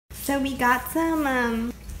So we got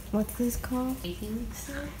some, what's this called? Baking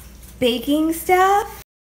stuff? Baking stuff.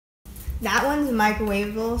 That one's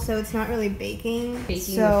microwavable, so it's not really baking.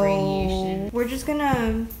 Baking so with radiation. We're just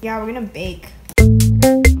gonna, we're gonna bake.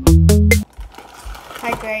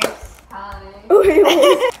 Hi, Grace. Hi.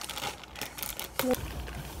 Oh,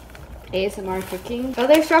 ASMR cooking. Oh,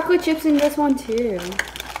 there's chocolate chips in this one too.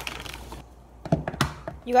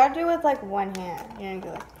 you gotta do it with like one hand. You know,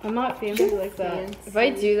 like. I'm not fancy like that. If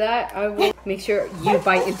I do that, I will make sure you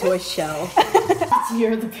bite into a shell.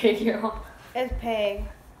 You're the pig girl. It's pig.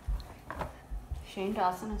 Shane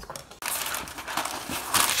Dawson is cool.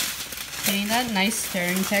 Getting that nice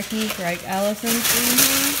stirring technique, right, Allison?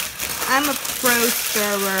 I'm a pro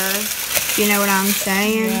stirrer. You know what I'm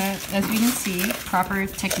saying? Yeah, as we can see, proper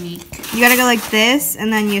technique. You gotta go like this,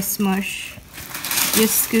 and then you smush. You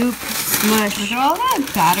scoop, smush. Look at all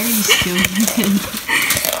that batter you scooped in.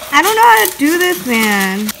 I don't know how to do this,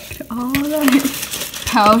 man. All that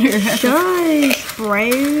powder. Gosh, bro.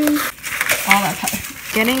 All that powder.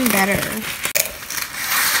 Getting better.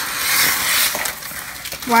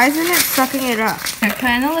 Why isn't it sucking it up? It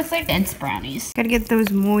kind of looks like dense brownies. Gotta get those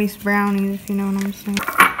moist brownies, if you know what I'm saying.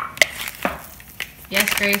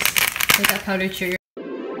 Yes, Grace. Take that powdered sugar.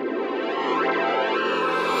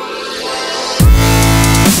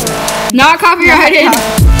 Not copyrighted.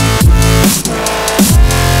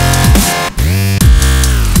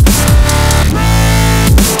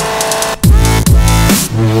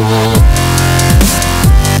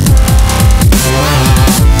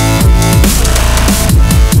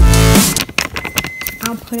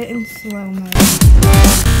 I'll put it in slow-mo.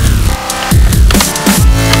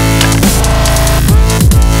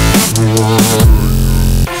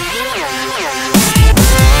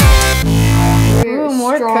 Ooh,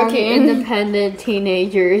 more Strong, cooking. independent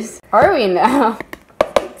teenagers. Are we now?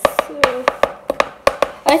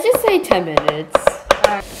 Let's just say 10 minutes.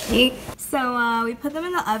 So we put them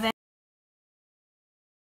in the oven.